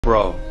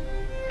Bro,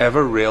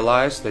 ever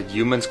realize that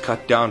humans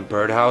cut down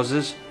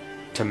birdhouses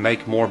to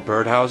make more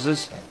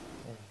birdhouses?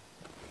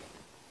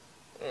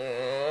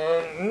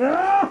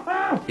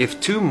 If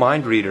two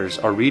mind readers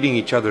are reading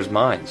each other's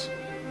minds,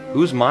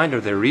 whose mind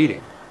are they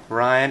reading?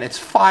 Ryan, it's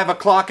 5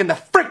 o'clock in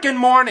the frickin'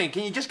 morning.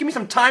 Can you just give me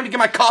some time to get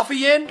my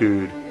coffee in?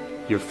 Dude,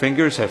 your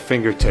fingers have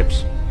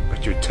fingertips,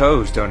 but your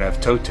toes don't have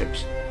toe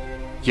tips.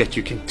 Yet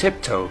you can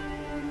tiptoe,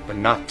 but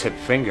not tip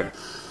finger.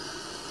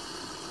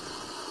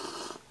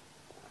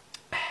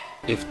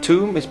 If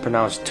tomb is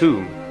pronounced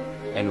tomb,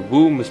 and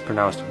womb is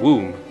pronounced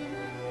womb,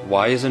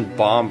 why isn't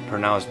bomb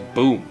pronounced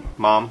boom?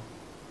 Mom,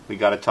 we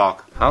gotta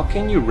talk. How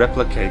can you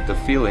replicate the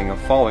feeling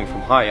of falling from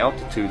high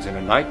altitudes in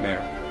a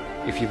nightmare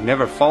if you've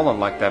never fallen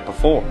like that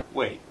before?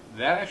 Wait,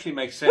 that actually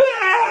makes sense.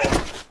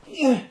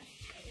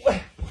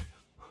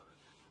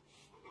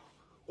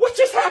 What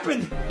just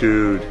happened?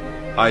 Dude,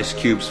 ice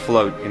cubes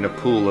float in a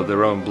pool of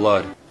their own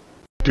blood.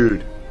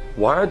 Dude,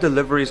 why are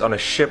deliveries on a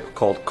ship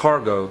called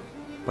cargo,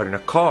 but in a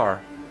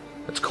car,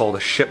 it's called a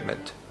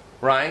shipment?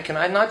 Ryan, can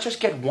I not just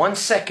get 1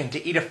 second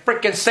to eat a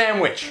frickin'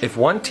 sandwich? If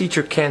one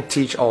teacher can't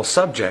teach all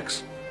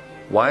subjects,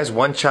 why is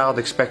one child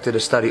expected to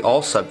study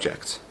all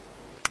subjects?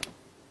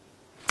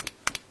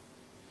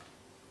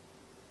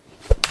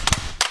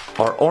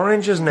 Are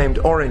oranges named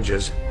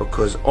oranges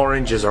because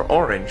oranges are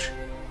orange?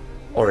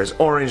 Or is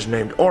orange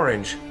named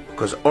orange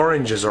because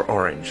oranges are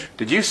orange?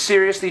 Did you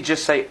seriously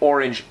just say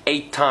orange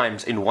 8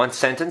 times in one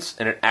sentence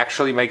and it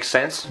actually makes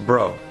sense?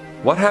 Bro,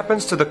 what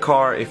happens to the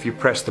car if you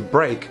press the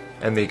brake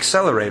and the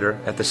accelerator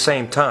at the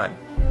same time?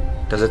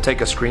 Does it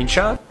take a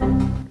screenshot?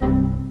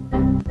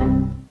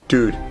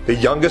 Dude, the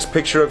youngest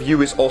picture of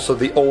you is also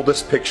the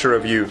oldest picture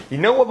of you. You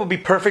know what would be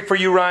perfect for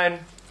you, Ryan?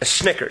 A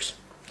Snickers.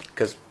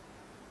 Because,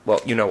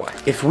 well, you know why.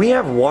 If we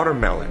have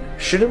watermelon,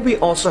 shouldn't we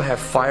also have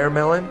fire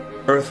melon,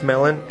 earth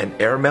melon, and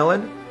air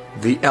melon?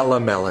 The Ella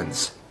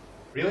melons.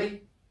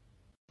 Really?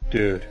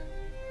 Dude,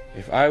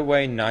 if I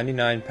weigh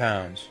 99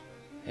 pounds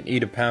and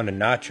eat a pound of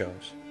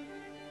nachos,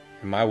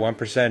 am I 1%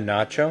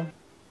 nacho?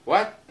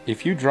 What?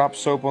 If you drop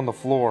soap on the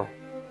floor,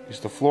 is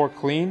the floor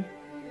clean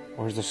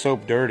or is the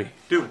soap dirty?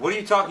 Dude, what are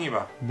you talking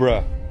about?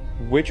 Bruh,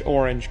 which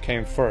orange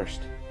came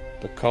first?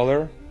 The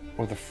color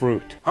or the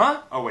fruit?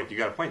 Huh? Oh wait, you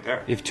got a point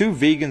there. If two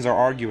vegans are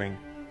arguing,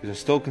 is it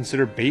still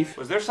considered beef?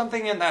 Was there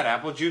something in that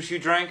apple juice you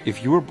drank?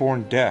 If you were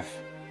born deaf,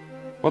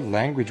 what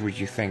language would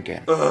you think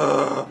in?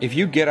 If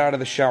you get out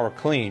of the shower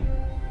clean,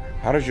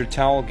 how does your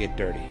towel get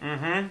dirty?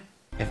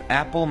 If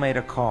Apple made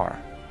a car,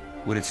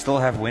 would it still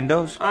have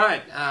windows?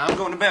 Alright, I'm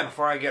going to bed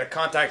before I get a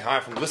contact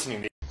high from listening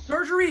to you.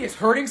 Surgery is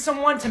hurting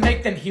someone to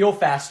make them heal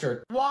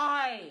faster.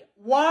 Why?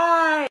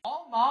 Why?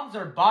 All moms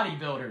are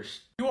bodybuilders.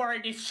 You are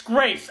a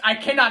disgrace. I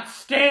cannot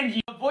stand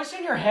you. The voice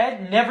in your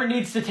head never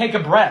needs to take a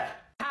breath.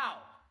 How?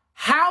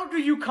 How do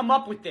you come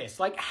up with this?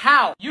 Like,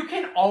 how? You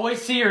can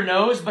always see your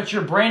nose, but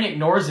your brain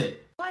ignores it.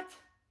 What?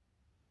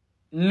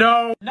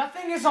 No.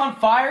 Nothing is on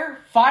fire.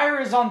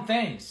 Fire is on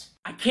things.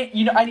 I can't,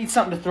 I need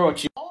something to throw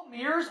at you. All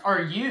mirrors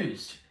are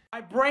used. My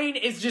brain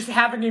is just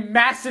having a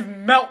massive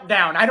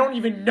meltdown. I don't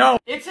even know.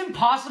 It's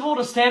impossible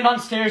to stand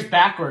on stairs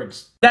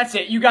backwards. That's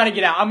it. You gotta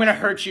get out. I'm gonna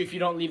hurt you if you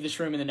don't leave this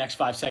room in the next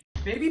 5 seconds.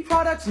 Baby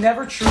products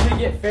never truly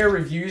get fair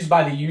reviews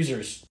by the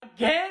users.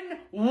 Again?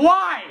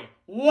 Why?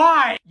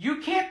 Why? You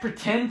can't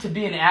pretend to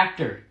be an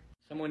actor.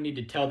 Someone need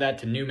to tell that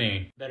to New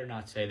Main. Better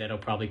not say that. He'll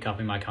probably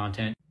copy my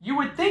content. You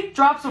would think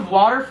drops of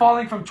water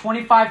falling from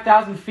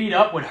 25,000 feet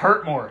up would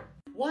hurt more.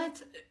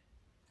 What?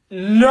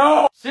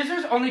 No!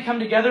 Scissors only come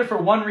together for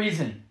one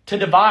reason. To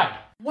divide.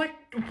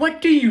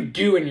 What do you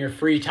do in your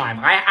free time?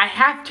 I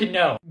have to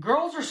know.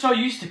 Girls are so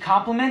used to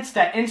compliments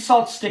that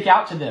insults stick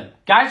out to them.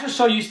 Guys are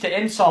so used to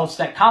insults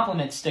that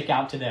compliments stick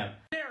out to them.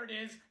 There it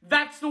is.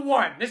 That's the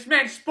one. This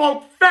man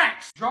spoke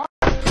facts.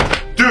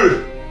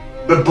 Dude,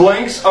 the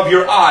blanks of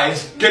your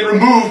eyes get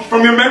removed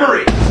from your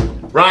memory.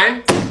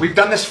 Ryan, we've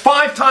done this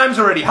 5 times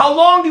already. How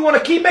long do you want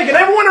to keep making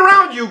everyone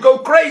around you go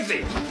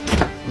crazy?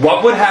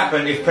 What would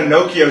happen if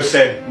Pinocchio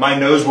said, "My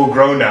nose will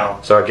grow now"?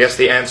 So I guess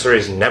the answer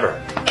is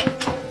never.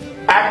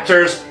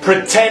 Actors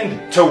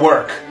pretend to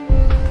work.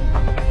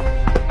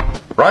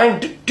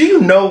 Ryan, do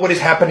you know what is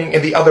happening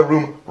in the other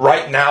room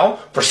right now?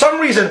 For some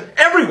reason,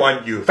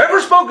 everyone you've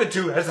ever spoken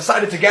to has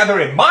decided to gather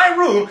in my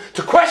room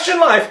to question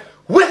life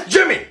with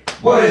Jimmy.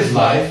 What is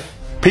life?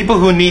 People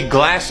who need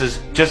glasses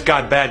just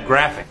got bad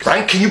graphics.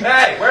 Ryan, can you...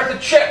 Hey, where's the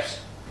chips?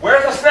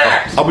 Where's the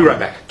snacks? I'll be right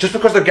back. Just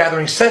because they're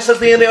gathering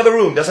senselessly in the other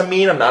room doesn't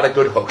mean I'm not a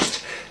good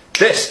host.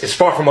 This is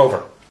far from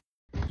over.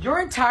 Your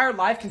entire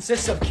life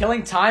consists of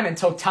killing time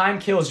until time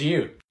kills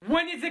you.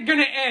 When is it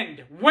gonna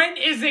end? When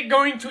is it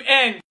going to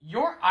end?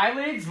 Your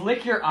eyelids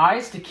lick your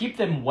eyes to keep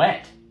them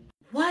wet.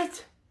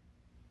 What?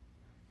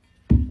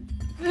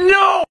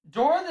 No!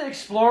 Dora the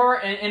Explorer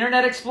and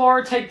Internet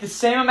Explorer take the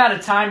same amount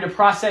of time to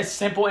process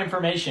simple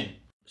information.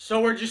 So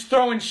we're just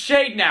throwing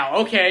shade now,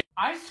 okay.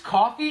 Iced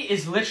coffee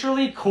is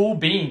literally cool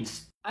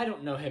beans. I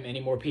don't know him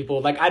anymore,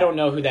 people. Like, I don't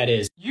know who that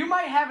is. You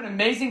might have an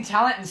amazing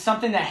talent in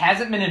something that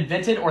hasn't been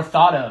invented or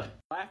thought of.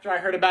 After I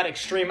heard about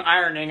extreme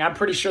ironing, I'm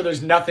pretty sure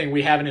there's nothing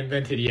we haven't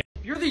invented yet.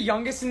 If You're the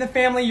youngest in the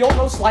family, you'll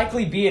most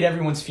likely be at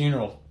everyone's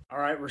funeral.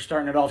 Alright, we're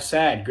starting it off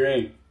sad,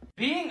 great.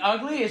 Being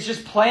ugly is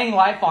just playing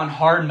life on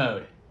hard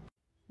mode.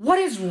 What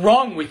is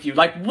wrong with you?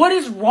 Like, what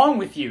is wrong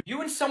with you? You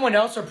and someone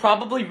else are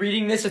probably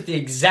reading this at the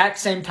exact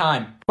same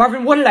time.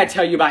 Marvin, what did I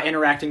tell you about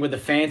interacting with the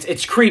fans?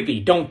 It's creepy,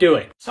 don't do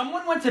it.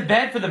 Someone went to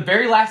bed for the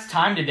very last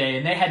time today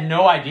and they had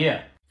no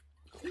idea.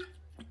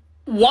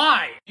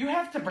 Why? You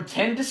have to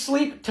pretend to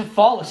sleep to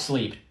fall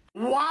asleep.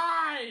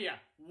 Why?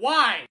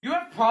 Why? You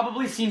have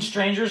probably seen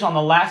strangers on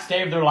the last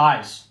day of their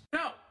lives.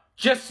 No.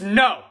 Just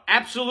no.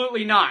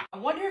 Absolutely not. I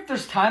wonder if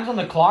there's times on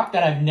the clock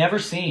that I've never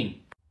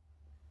seen.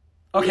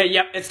 Okay,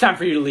 yep, it's time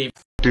for you to leave.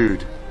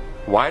 Dude,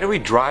 why do we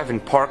drive in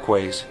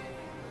parkways,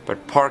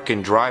 but park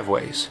in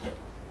driveways?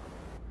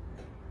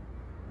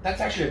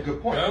 That's actually a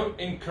good point. Don't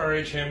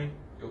encourage him.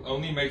 You'll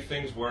only make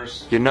things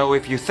worse. You know,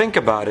 if you think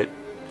about it,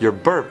 your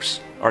burps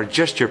are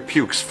just your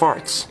pukes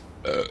farts.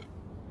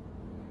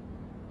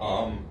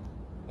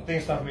 I think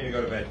it's time for me to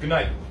go to bed. Good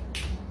night.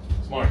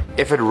 Smart.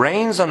 If it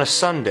rains on a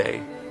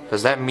Sunday,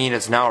 does that mean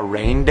it's now a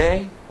rain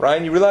day?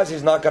 Ryan, you realize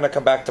he's not going to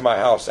come back to my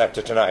house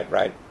after tonight,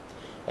 right?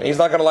 And he's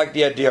not going to like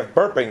the idea of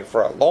burping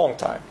for a long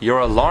time. Your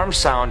alarm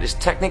sound is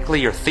technically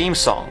your theme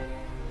song,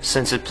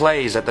 since it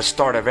plays at the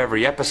start of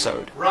every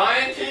episode.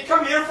 Ryan, can you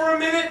come here for a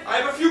minute? I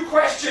have a few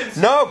questions.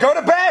 No, go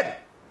to bed!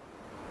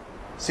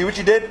 See what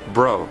you did?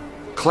 Bro,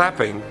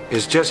 clapping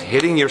is just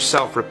hitting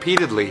yourself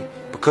repeatedly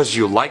because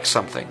you like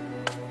something.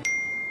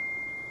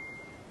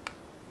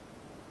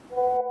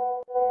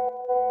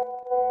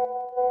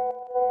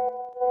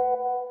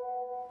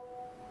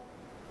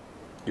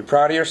 You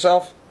proud of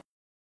yourself?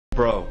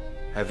 Bro,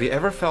 have you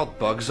ever felt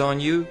bugs on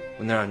you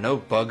when there are no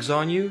bugs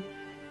on you?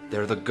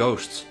 They're the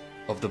ghosts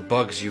of the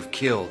bugs you've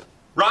killed.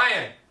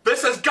 Ryan,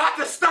 this has got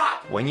to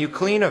stop! When you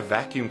clean a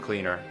vacuum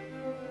cleaner,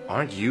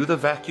 aren't you the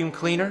vacuum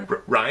cleaner?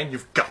 Ryan,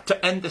 you've got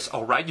to end this,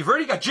 alright? You've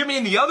already got Jimmy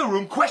in the other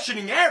room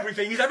questioning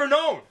everything he's ever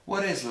known.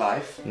 What is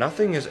life?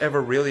 Nothing is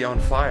ever really on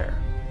fire,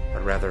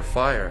 but rather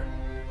fire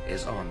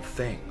is on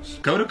things.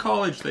 Go to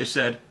college, they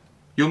said.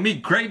 You'll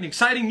meet great and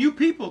exciting new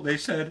people, they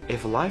said.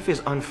 If life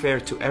is unfair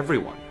to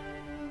everyone,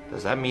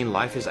 does that mean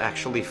life is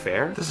actually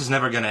fair? This is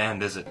never gonna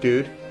end, is it?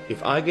 Dude,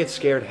 if I get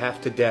scared half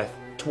to death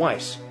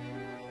twice,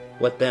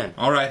 what then?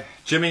 Alright,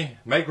 Jimmy,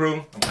 make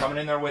room. I'm coming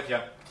in there with you.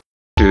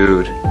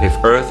 Dude,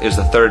 if Earth is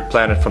the third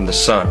planet from the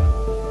sun,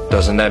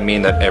 doesn't that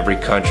mean that every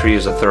country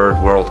is a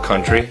third world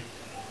country?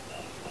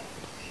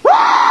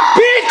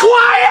 Be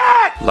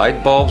quiet!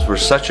 Light bulbs were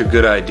such a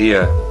good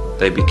idea,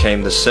 they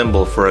became the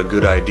symbol for a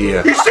good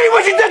idea. You see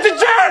what you did to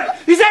Jared?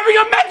 He's having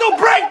a mental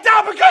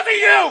breakdown because of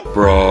you!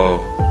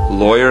 Bro,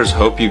 lawyers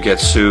hope you get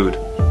sued.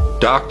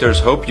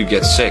 Doctors hope you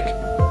get sick.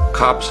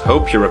 Cops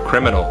hope you're a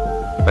criminal.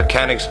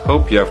 Mechanics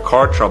hope you have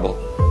car trouble.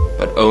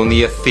 But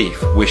only a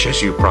thief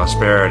wishes you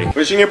prosperity.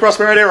 Wishing you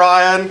prosperity,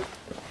 Ryan.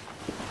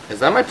 Is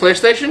that my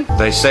PlayStation?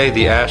 They say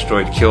the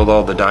asteroid killed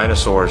all the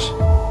dinosaurs.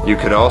 You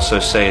could also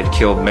say it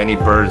killed many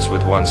birds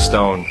with one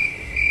stone.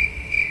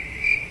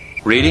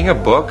 Reading a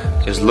book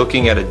is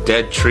looking at a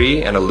dead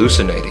tree and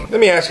hallucinating.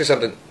 Let me ask you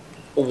something.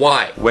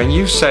 Why? When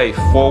you say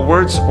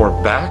forwards or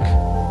back,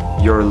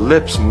 your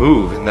lips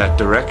move in that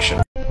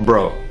direction.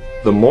 Bro,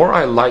 the more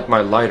I light my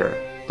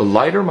lighter, the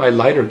lighter my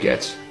lighter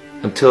gets,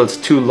 until it's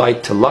too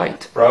light to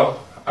light. Bro,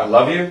 I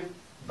love you,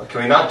 but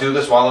can we not do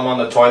this while I'm on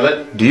the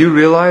toilet? Do you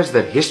realize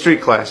that history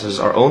classes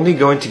are only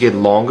going to get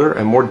longer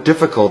and more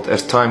difficult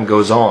as time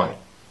goes on?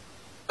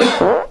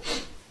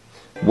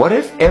 What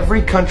if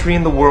every country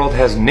in the world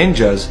has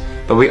ninjas,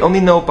 but we only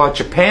know about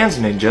Japan's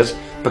ninjas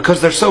because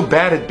they're so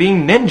bad at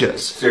being ninjas?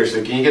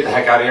 Seriously, can you get the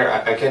heck out of here?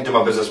 I can't do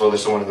my business while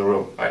there's someone in the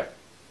room. I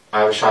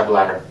have a shy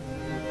bladder.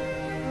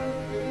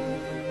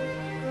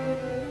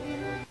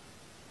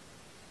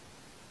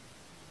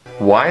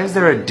 Why is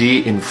there a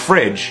D in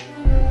fridge,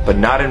 but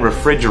not in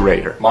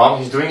refrigerator? Mom,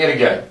 he's doing it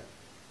again.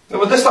 No,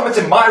 but this time it's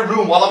in my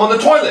room while I'm on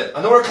the toilet.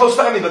 I know we're a close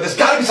family, but there's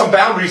gotta be some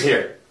boundaries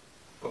here.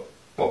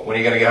 Well, when are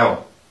you gonna get home?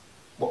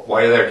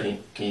 Why are you there?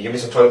 Can you give me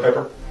some toilet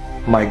paper?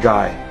 My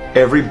guy,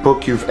 every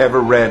book you've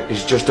ever read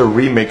is just a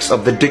remix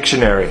of the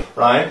dictionary.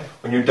 Ryan,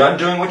 when you're done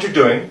doing what you're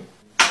doing,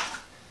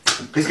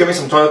 please give me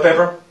some toilet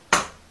paper.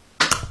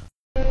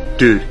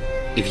 Dude,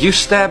 if you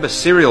stab a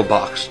cereal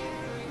box,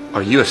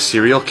 are you a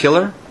serial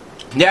killer?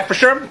 Yeah, for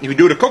sure. If you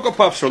do the Cocoa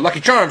Puffs or Lucky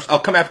Charms, I'll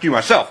come after you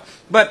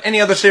myself. But any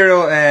other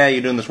cereal,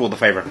 you're doing this world a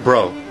favor.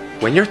 Bro,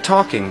 when you're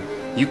talking,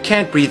 you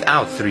can't breathe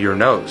out through your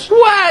nose.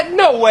 What?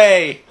 No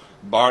way!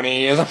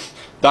 Barney is a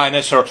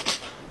dinosaur.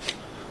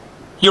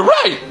 You're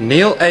right!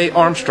 Neil A.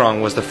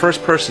 Armstrong was the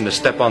first person to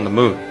step on the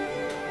moon.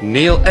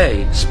 Neil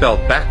A.,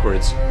 spelled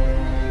backwards,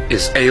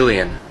 is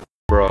alien.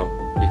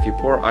 Bro, if you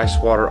pour ice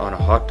water on a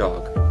hot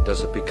dog,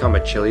 does it become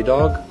a chili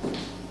dog?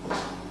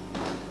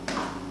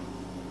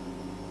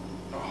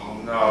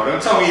 No,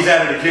 don't tell me he's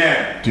at it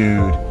again.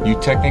 Dude,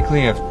 you technically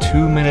have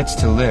 2 minutes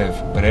to live,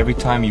 but every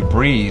time you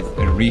breathe,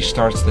 it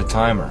restarts the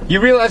timer. You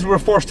realize we were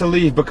forced to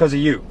leave because of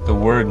you. The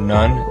word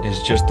none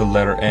is just the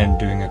letter N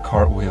doing a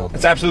cartwheel.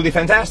 That's absolutely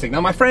fantastic.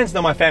 Now my friends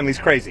know my family's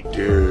crazy.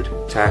 Dude,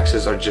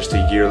 taxes are just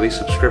a yearly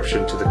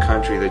subscription to the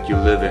country that you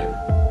live in.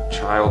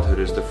 childhood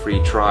is the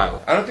free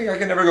trial. I don't think I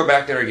can ever go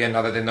back there again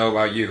now that they know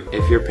about you.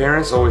 If your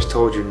parents always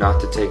told you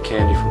not to take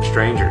candy from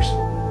strangers,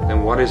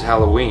 then what is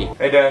Halloween?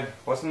 Hey Dad,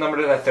 what's the number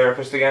to that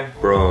therapist again?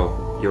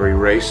 Bro, your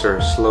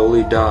eraser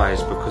slowly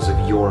dies because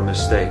of your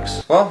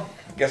mistakes. Well,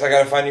 guess I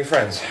gotta find new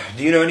friends.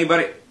 Do you know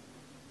anybody?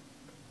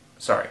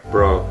 Sorry.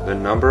 Bro, the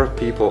number of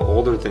people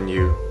older than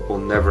you will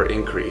never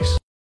increase.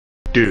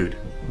 Dude,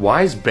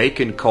 why is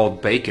bacon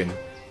called bacon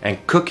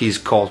and cookies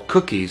called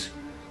cookies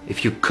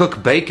if you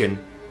cook bacon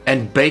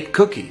and bake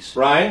cookies?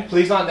 Ryan,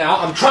 please not now.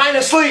 I'm trying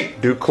to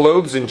sleep! Do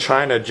clothes in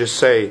China just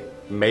say,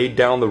 made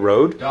down the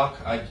road? Doc,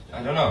 I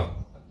don't know.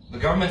 The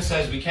government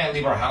says we can't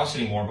leave our house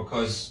anymore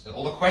because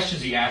all the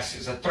questions he asks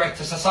is a threat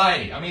to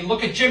society. I mean,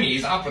 look at Jimmy,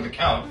 he's out for the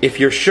count. If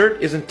your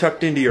shirt isn't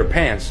tucked into your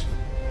pants,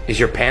 is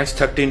your pants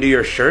tucked into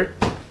your shirt?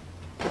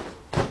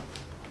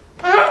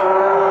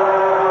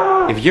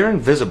 If you're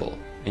invisible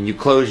and you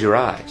close your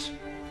eyes,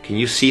 can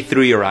you see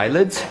through your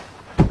eyelids?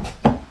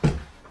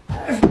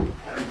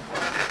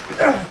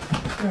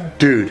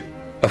 Dude,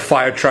 a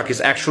fire truck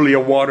is actually a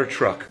water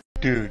truck.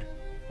 Dude,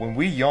 when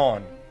we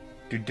yawn,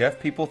 do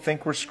deaf people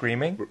think we're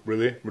screaming?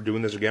 Really? We're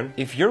doing this again?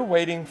 If you're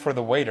waiting for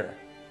the waiter,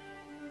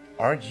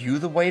 aren't you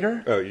the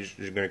waiter? Oh,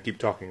 you're gonna keep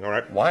talking,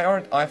 alright? Why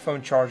aren't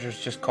iPhone chargers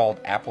just called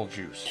apple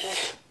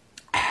juice?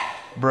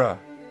 Bruh,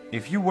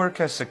 if you work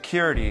as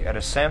security at a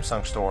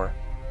Samsung store,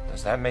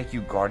 does that make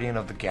you Guardian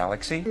of the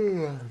Galaxy?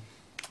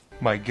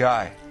 My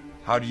guy,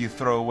 how do you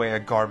throw away a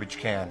garbage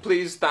can?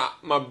 Please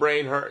stop, my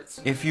brain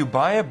hurts. If you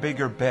buy a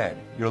bigger bed,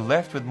 you're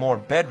left with more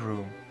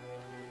bedroom,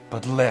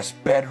 but less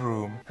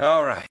bedroom.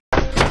 Alright.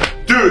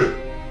 Dude,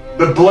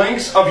 the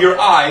blanks of your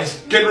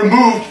eyes get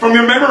removed from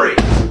your memory.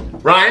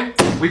 Ryan,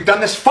 we've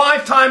done this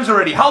 5 times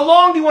already. How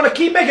long do you want to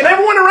keep making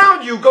everyone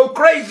around you go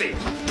crazy?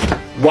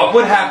 What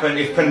would happen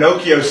if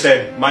Pinocchio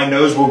said, my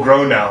nose will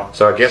grow now?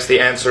 So I guess the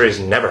answer is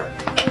never.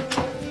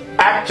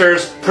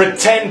 Actors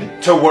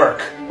pretend to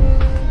work.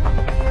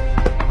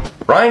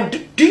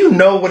 Ryan, do you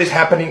know what is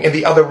happening in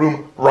the other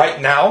room right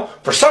now?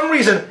 For some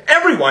reason,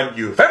 everyone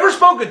you've ever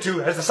spoken to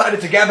has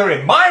decided to gather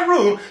in my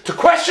room to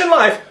question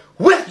life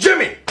with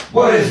Jimmy.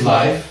 What is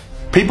life?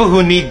 People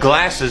who need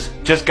glasses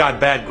just got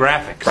bad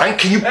graphics. Ryan,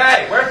 can you...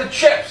 Hey, where's the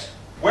chips?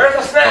 Where's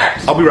the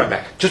snacks? I'll be right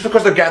back. Just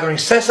because they're gathering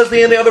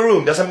senselessly in the other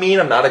room doesn't mean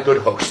I'm not a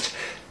good host.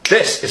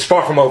 This is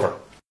far from over.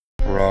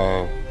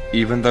 Bro,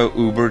 even though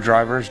Uber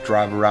drivers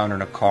drive around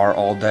in a car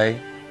all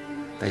day,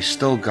 they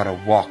still gotta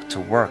walk to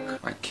work.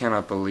 I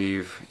cannot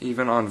believe,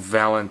 even on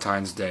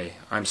Valentine's Day,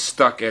 I'm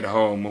stuck at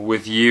home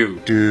with you.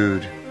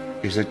 Dude,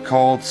 is it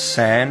called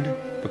sand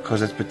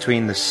because it's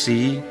between the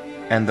sea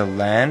and the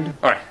land?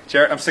 Alright,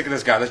 Jared, I'm sick of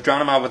this guy. Let's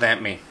drown him out with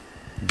AmpMe.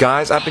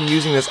 Guys, I've been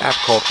using this app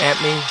called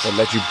AmpMe that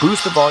lets you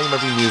boost the volume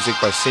of your music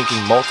by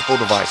syncing multiple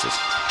devices.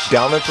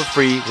 Download for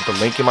free with the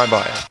link in my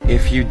bio.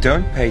 If you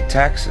don't pay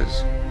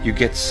taxes, you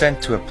get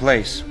sent to a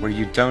place where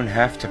you don't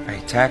have to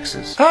pay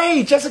taxes.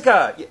 Hey,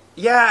 Jessica!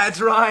 Yeah,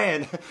 it's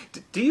Ryan.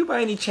 Do you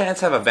by any chance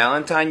have a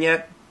Valentine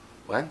yet?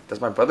 What?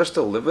 Does my brother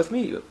still live with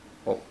me?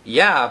 Well,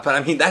 yeah, but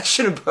I mean, that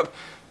shouldn't...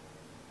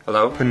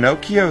 Hello?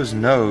 Pinocchio's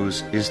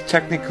nose is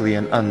technically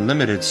an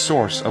unlimited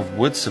source of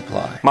wood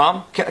supply.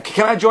 Mom,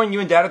 can I join you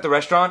and Dad at the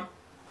restaurant?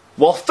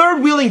 Well,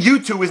 third-wheeling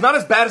you two is not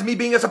as bad as me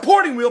being a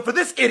supporting wheel for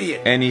this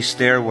idiot! Any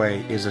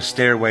stairway is a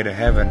stairway to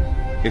heaven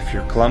if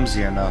you're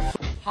clumsy enough.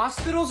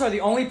 Hospitals are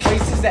the only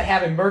places that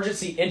have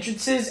emergency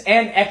entrances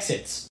and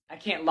exits. I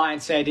can't lie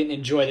and say I didn't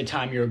enjoy the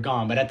time you were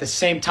gone, but at the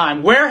same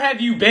time, where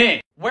have you been?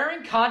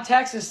 Wearing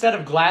contacts instead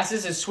of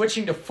glasses is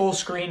switching to full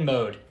screen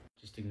mode.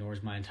 Just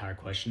ignores my entire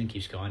question and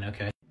keeps going,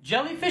 okay.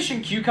 Jellyfish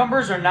and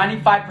cucumbers are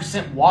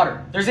 95%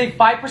 water. There's a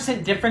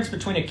 5% difference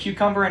between a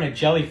cucumber and a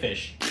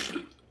jellyfish.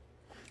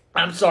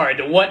 I'm sorry,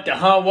 the what, the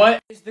huh,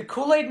 what? Is the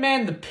Kool-Aid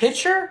Man the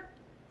pitcher?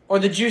 Or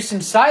the juice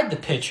inside the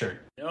pitcher?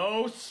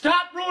 No,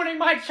 stop ruining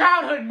my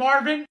childhood,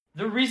 Marvin!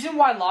 The reason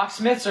why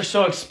locksmiths are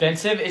so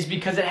expensive is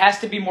because it has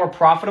to be more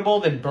profitable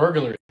than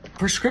burglary.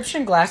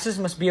 Prescription glasses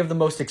must be of the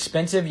most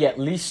expensive yet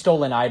least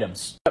stolen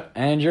items.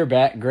 And you're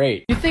back,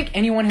 great. You think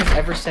anyone has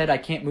ever said I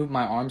can't move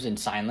my arms in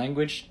sign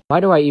language? Why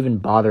do I even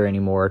bother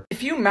anymore?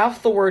 If you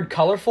mouth the word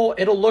colorful,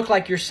 it'll look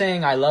like you're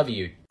saying I love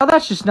you. Oh,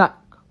 that's just not...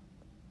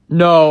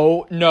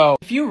 No.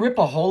 If you rip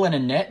a hole in a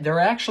net, there are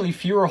actually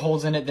fewer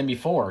holes in it than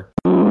before.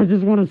 I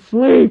just want to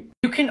sleep.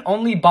 You can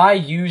only buy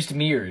used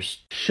mirrors.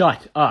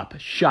 Shut up.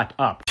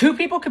 2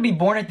 people could be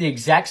born at the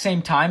exact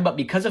same time, but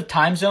because of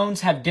time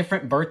zones, have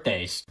different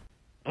birthdays.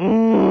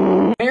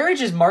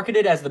 Marriage is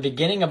marketed as the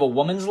beginning of a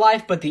woman's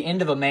life, but the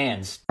end of a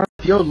man's.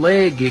 If your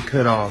leg get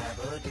cut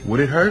off, would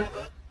it hurt?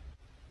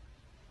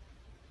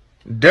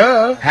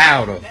 Duh.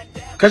 How though?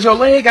 Cause your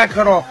leg got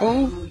cut off,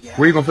 fool.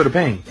 Where you gonna feel the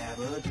pain?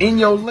 In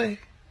your leg.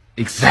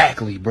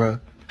 Exactly,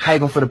 bruh. How you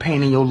gonna feel the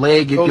pain in your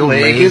leg if your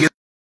leg is...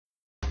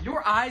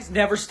 Your eyes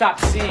never stop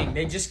seeing.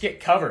 They just get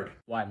covered.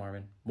 Why,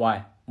 Marvin?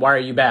 Why? Why are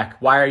you back?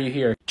 Why are you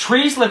here?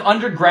 Trees live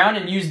underground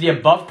and use the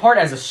above part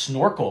as a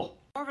snorkel.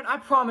 Marvin, I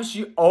promise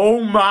you...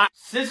 Oh my...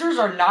 Scissors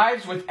are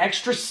knives with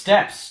extra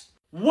steps.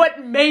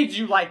 What made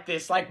you like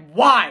this? Like,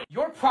 why?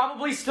 You're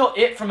probably still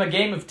it from a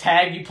game of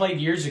tag you played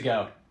years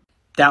ago.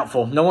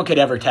 Doubtful. No one could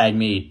ever tag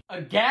me.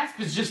 A gasp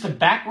is just a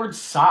backwards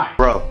sigh.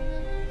 Bro,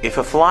 if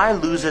a fly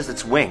loses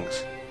its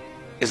wings,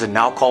 is it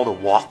now called a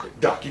walk?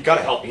 Doc, you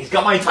gotta help me. He's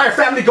got my entire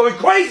family going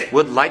crazy.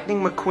 Would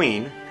Lightning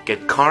McQueen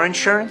get car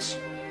insurance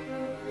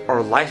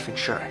or life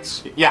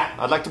insurance? Yeah,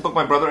 I'd like to book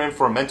my brother in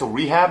for a mental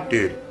rehab.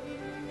 Dude,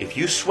 if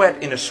you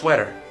sweat in a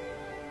sweater,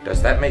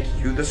 does that make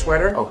you the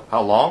sweater? Oh,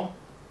 how long?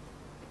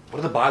 What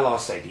do the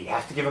bylaws say? Do you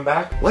have to give him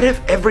back? What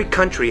if every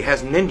country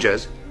has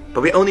ninjas, but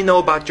we only know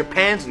about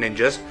Japan's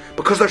ninjas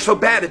because they're so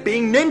bad at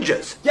being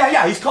ninjas?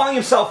 Yeah, he's calling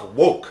himself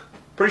woke.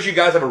 Pretty sure you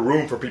guys have a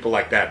room for people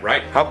like that,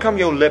 right? How come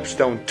your lips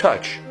don't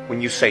touch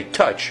when you say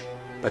touch,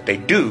 but they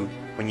do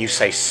when you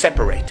say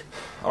separate?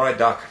 All right,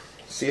 Doc.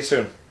 See you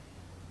soon.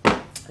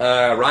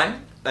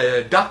 Ryan,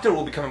 doctor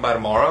will be coming by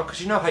tomorrow, because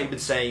you know how you've been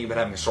saying you've been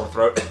having a sore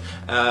throat.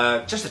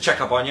 Just to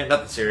check up on you,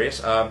 nothing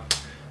serious.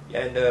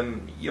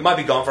 You might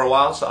be gone for a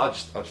while, so I'll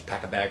just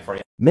pack a bag for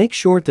you. Make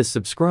sure to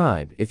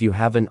subscribe if you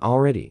haven't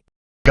already.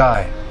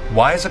 Guy,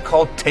 why is it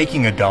called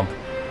taking a dump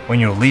when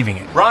you're leaving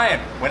it? Ryan,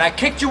 when I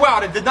kicked you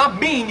out, it did not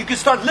mean you could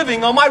start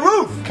living on my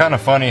roof. Kind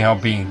of funny how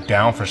being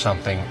down for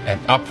something and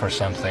up for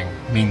something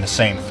mean the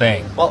same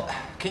thing. Well,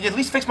 can you at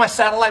least fix my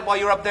satellite while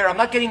you're up there? I'm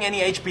not getting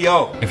any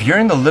HBO. If you're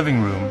in the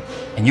living room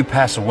and you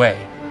pass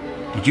away,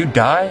 did you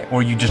die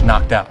or you just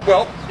knocked out?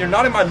 Well, you're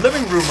not in my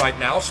living room right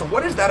now, so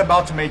what is that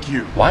about to make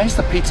you? Why is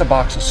the pizza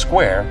box a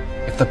square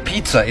if the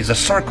pizza is a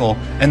circle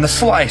and the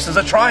slice is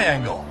a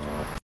triangle?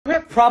 You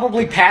have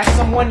probably passed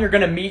someone you're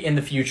gonna meet in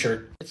the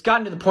future. It's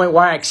gotten to the point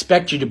where I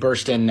expect you to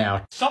burst in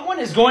now. Someone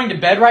is going to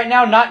bed right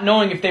now not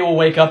knowing if they will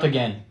wake up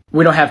again.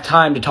 We don't have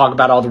time to talk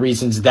about all the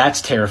reasons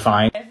that's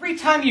terrifying. Every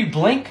time you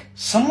blink,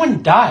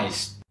 someone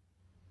dies.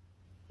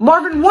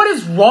 Marvin, what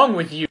is wrong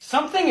with you?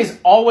 Something is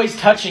always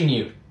touching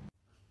you.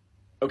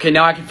 Okay,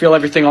 now I can feel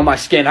everything on my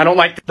skin. I don't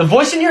like the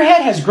voice in your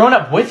head has grown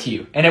up with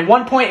you, and at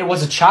one point it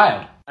was a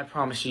child. I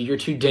promise you, you're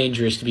too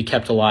dangerous to be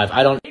kept alive.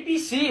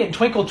 ABC and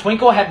Twinkle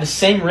Twinkle have the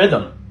same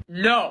rhythm.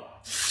 No,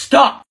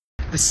 stop!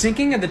 The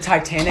sinking of the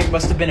Titanic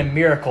must have been a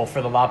miracle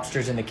for the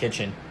lobsters in the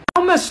kitchen.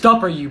 How messed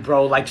up are you,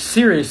 bro? Like,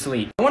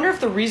 seriously. I wonder if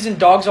the reason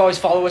dogs always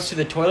follow us to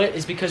the toilet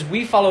is because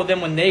we follow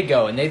them when they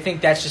go, and they think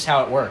that's just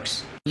how it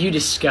works. You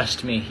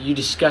disgust me. You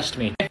disgust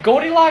me. If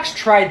Goldilocks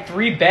tried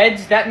 3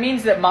 beds, that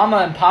means that Mama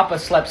and Papa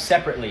slept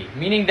separately,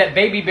 meaning that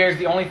Baby Bear's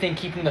the only thing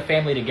keeping the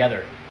family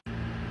together.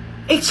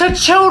 It's a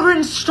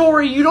children's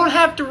story. You don't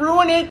have to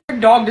ruin it. Your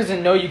dog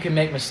doesn't know you can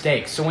make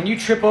mistakes, so when you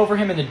trip over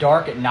him in the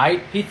dark at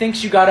night, he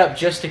thinks you got up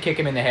just to kick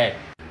him in the head.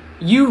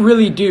 You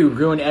really do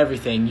ruin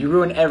everything. You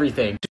ruin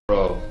everything.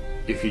 Bro,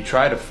 if you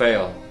try to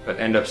fail but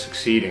end up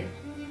succeeding,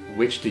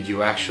 which did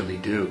you actually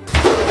do?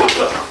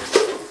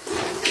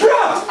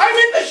 Bruh, I'm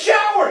in the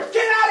shower!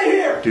 Get out of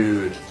here!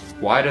 Dude,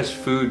 why does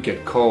food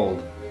get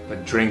cold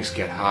but drinks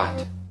get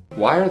hot?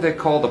 Why are they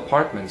called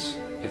apartments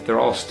if they're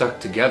all stuck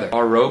together?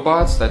 Are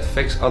robots that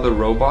fix other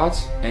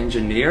robots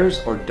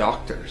engineers or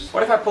doctors?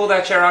 What if I pull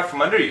that chair out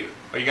from under you?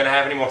 Are you gonna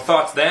have any more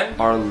thoughts then?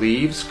 Are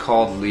leaves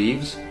called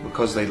leaves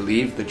because they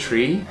leave the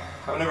tree?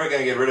 I'm never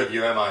gonna get rid of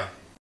you, am I?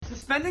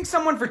 Suspending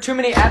someone for too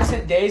many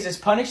absent days is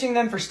punishing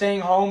them for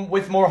staying home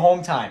with more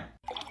home time.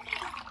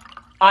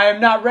 I am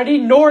not ready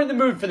nor in the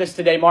mood for this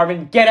today,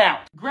 Marvin. Get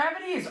out.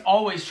 Gravity is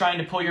always trying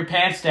to pull your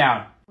pants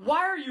down. Why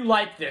are you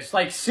like this?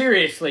 Like,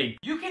 seriously.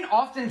 You can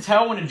often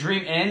tell when a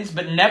dream ends,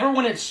 but never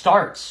when it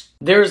starts.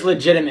 There is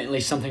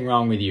legitimately something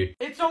wrong with you.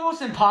 It's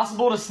almost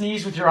impossible to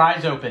sneeze with your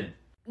eyes open.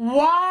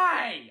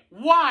 Why?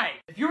 Why?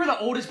 If you were the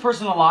oldest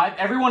person alive,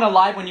 everyone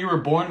alive when you were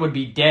born would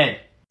be dead.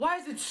 Why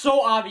is it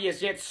so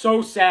obvious yet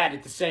so sad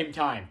at the same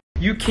time?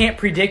 You can't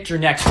predict your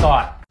next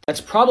thought.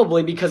 That's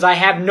probably because I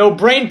have no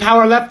brain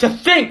power left to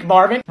think,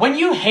 Marvin. When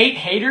you hate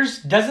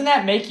haters, doesn't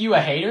that make you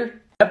a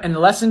hater? Yep, and the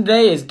lesson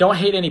today is don't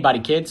hate anybody,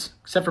 kids.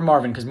 Except for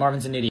Marvin, because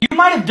Marvin's an idiot. You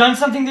might have done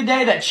something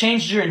today that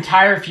changed your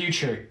entire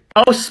future.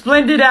 Oh,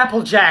 splendid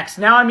Apple Jacks.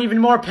 Now I'm even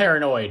more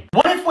paranoid.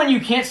 What if when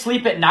you can't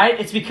sleep at night,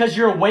 it's because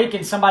you're awake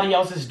in somebody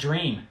else's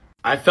dream?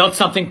 I felt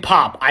something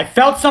pop. I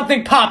felt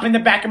something pop in the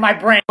back of my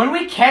brain. When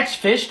we catch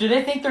fish, do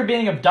they think they're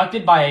being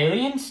abducted by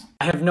aliens?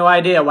 I have no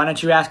idea. Why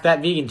don't you ask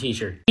that vegan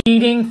teacher?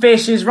 Eating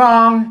fish is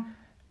wrong.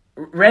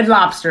 Red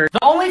Lobster.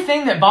 The only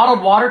thing that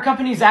bottled water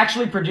companies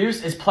actually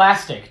produce is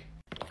plastic.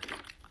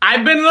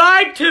 I've been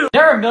lied to!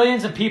 There are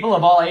millions of people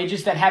of all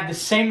ages that have the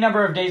same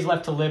number of days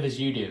left to live as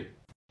you do.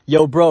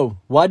 Yo bro,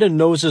 why do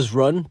noses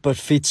run but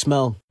feet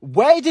smell?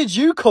 Where did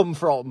you come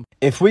from?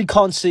 If we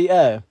can't see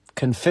air,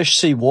 can fish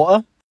see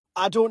water?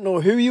 I don't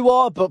know who you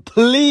are, but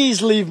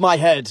please leave my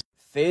head.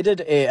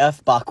 Faded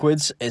AF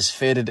backwards is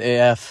faded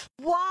AF.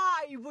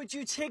 Why would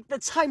you take the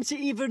time to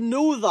even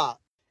know that?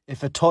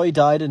 If a toy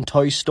died in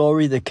Toy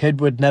Story, the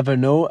kid would never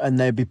know and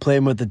they'd be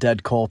playing with the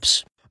dead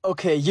corpse.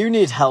 Okay, you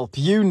need help.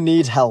 You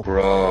need help.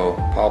 Bro,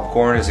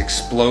 popcorn is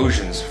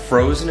explosions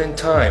frozen in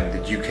time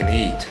that you can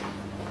eat.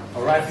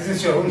 Alright, this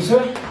is your room,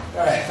 sir?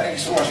 Alright, thank you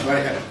so much,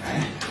 buddy.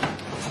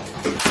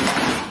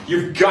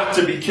 You've got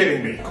to be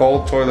kidding me.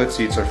 Cold toilet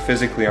seats are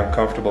physically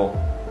uncomfortable,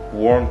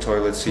 Warm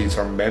toilet seats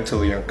are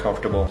mentally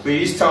uncomfortable.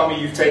 Please tell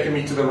me you've taken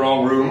me to the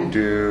wrong room.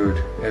 Dude,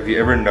 have you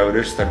ever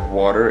noticed that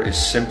water is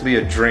simply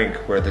a drink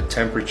where the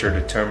temperature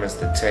determines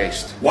the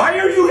taste? Why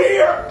are you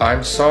here?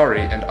 I'm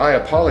sorry and I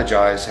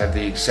apologize have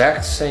the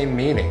exact same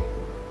meaning.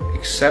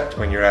 Except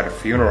when you're at a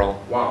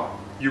funeral. Wow,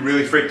 you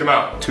really freaked him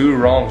out. 2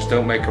 wrongs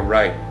don't make a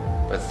right,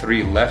 but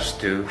 3 lefts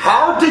do.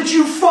 How did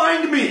you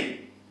find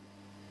me?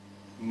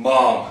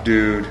 Mom.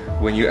 Dude,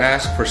 when you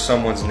ask for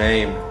someone's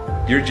name,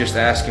 you're just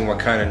asking what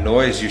kind of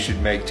noise you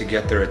should make to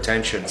get their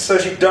attention. So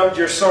she dumped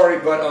your sorry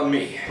butt on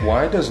me.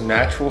 Why does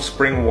natural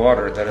spring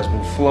water that has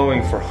been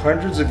flowing for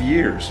hundreds of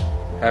years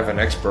have an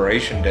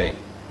expiration date?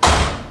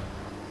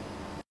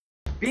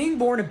 Being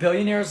born a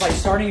billionaire is like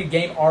starting a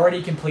game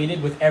already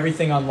completed with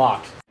everything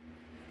unlocked.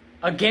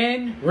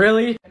 Again?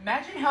 Really?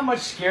 Imagine how much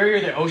scarier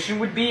the ocean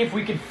would be if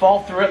we could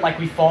fall through it like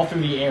we fall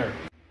through the air.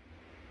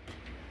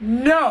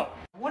 No!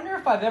 I wonder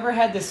if I've ever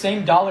had the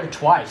same dollar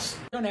twice.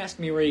 Don't ask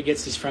me where he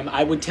gets these from.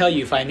 I would tell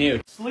you if I knew.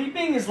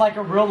 Sleeping is like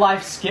a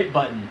real-life skip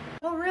button.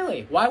 Oh,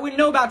 really? Well, I wouldn't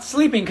know about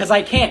sleeping because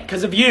I can't,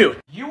 because of you.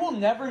 You will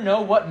never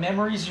know what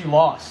memories you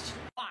lost.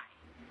 Why?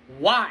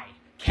 Why?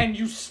 Can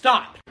you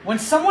stop? When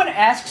someone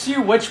asks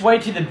you which way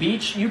to the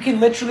beach, you can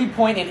literally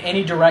point in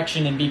any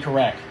direction and be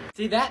correct.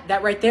 See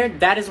that right there?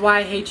 That is why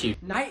I hate you.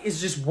 Night is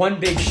just one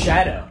big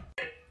shadow.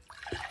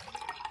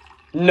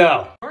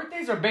 No.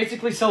 Birthdays are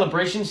basically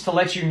celebrations to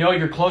let you know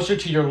you're closer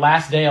to your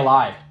last day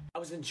alive. I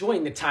was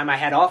enjoying the time I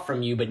had off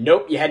from you, but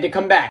nope, you had to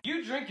come back.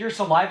 You drink your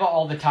saliva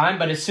all the time,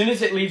 but as soon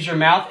as it leaves your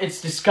mouth, it's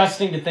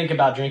disgusting to think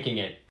about drinking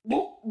it.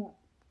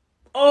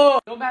 Oh!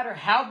 No matter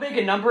how big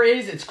a number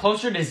is, it's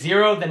closer to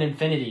 0 than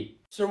infinity.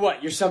 So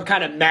what, you're some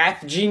kind of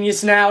math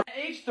genius now? At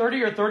age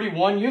 30 or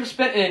 31, you've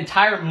spent an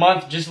entire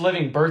month just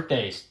living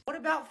birthdays. What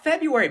about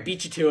February?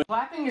 Beat you to it.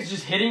 Clapping is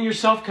just hitting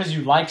yourself because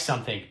you like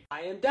something.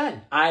 I am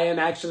done. I am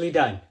actually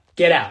done.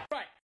 Get out.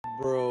 Right.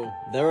 Bro,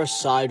 there are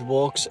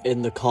sidewalks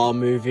in the car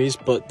movies,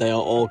 but they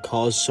are all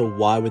cars, so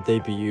why would they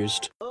be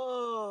used?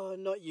 Oh,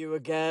 not you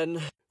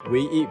again.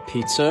 We eat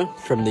pizza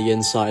from the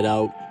inside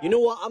out. You know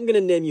what? I'm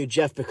gonna name you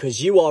Jeff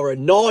because you are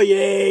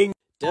annoying.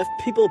 Deaf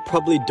people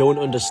probably don't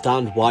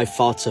understand why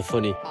farts are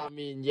funny. I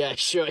mean, yeah,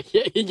 sure,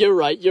 yeah, you're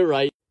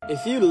right.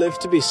 If you live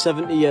to be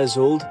 70 years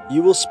old,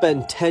 you will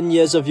spend 10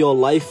 years of your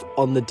life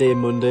on the day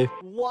Monday.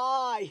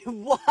 Why?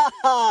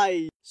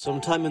 Why?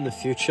 Sometime in the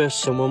future,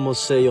 someone will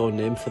say your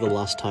name for the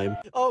last time.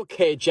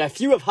 Okay, Jeff,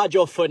 you have had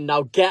your fun,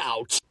 now get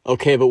out.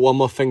 Okay, but one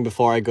more thing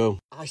before I go.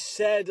 I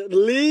said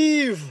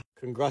leave!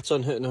 Congrats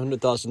on hitting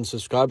 100,000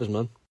 subscribers,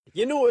 man.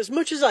 You know, as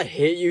much as I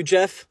hate you,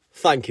 Jeff,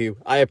 thank you.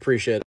 I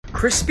appreciate it.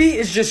 Crispy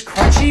is just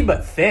crunchy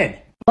but thin.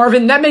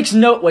 Marvin, that makes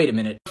no— wait a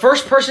minute.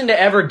 First person to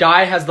ever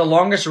die has the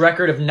longest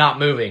record of not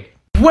moving.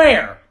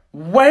 Where?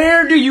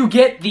 Where do you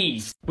get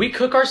these? We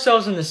cook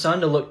ourselves in the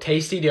sun to look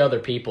tasty to other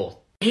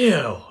people.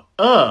 Ew.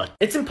 Ugh.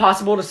 It's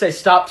impossible to say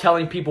stop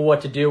telling people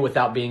what to do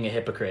without being a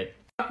hypocrite.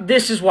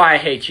 This is why I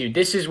hate you.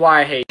 This is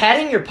why I hate you.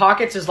 Padding your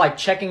pockets is like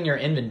checking your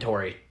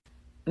inventory.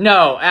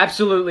 No,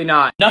 absolutely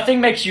not. Nothing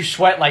makes you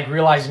sweat like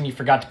realizing you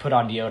forgot to put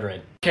on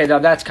deodorant. Okay, now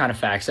that's kind of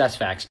facts. That's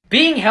facts.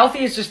 Being healthy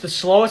is just the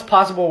slowest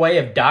possible way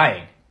of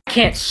dying. I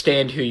can't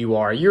stand who you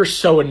are. You're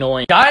so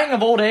annoying. Dying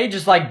of old age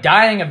is like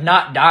dying of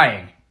not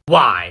dying.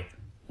 Why?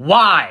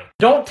 Why?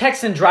 Don't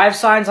text and drive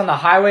signs on the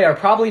highway are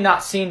probably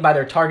not seen by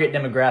their target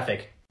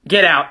demographic.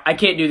 Get out. I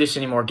can't do this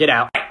anymore. Get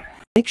out.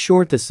 Make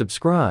sure to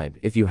subscribe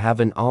if you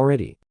haven't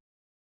already.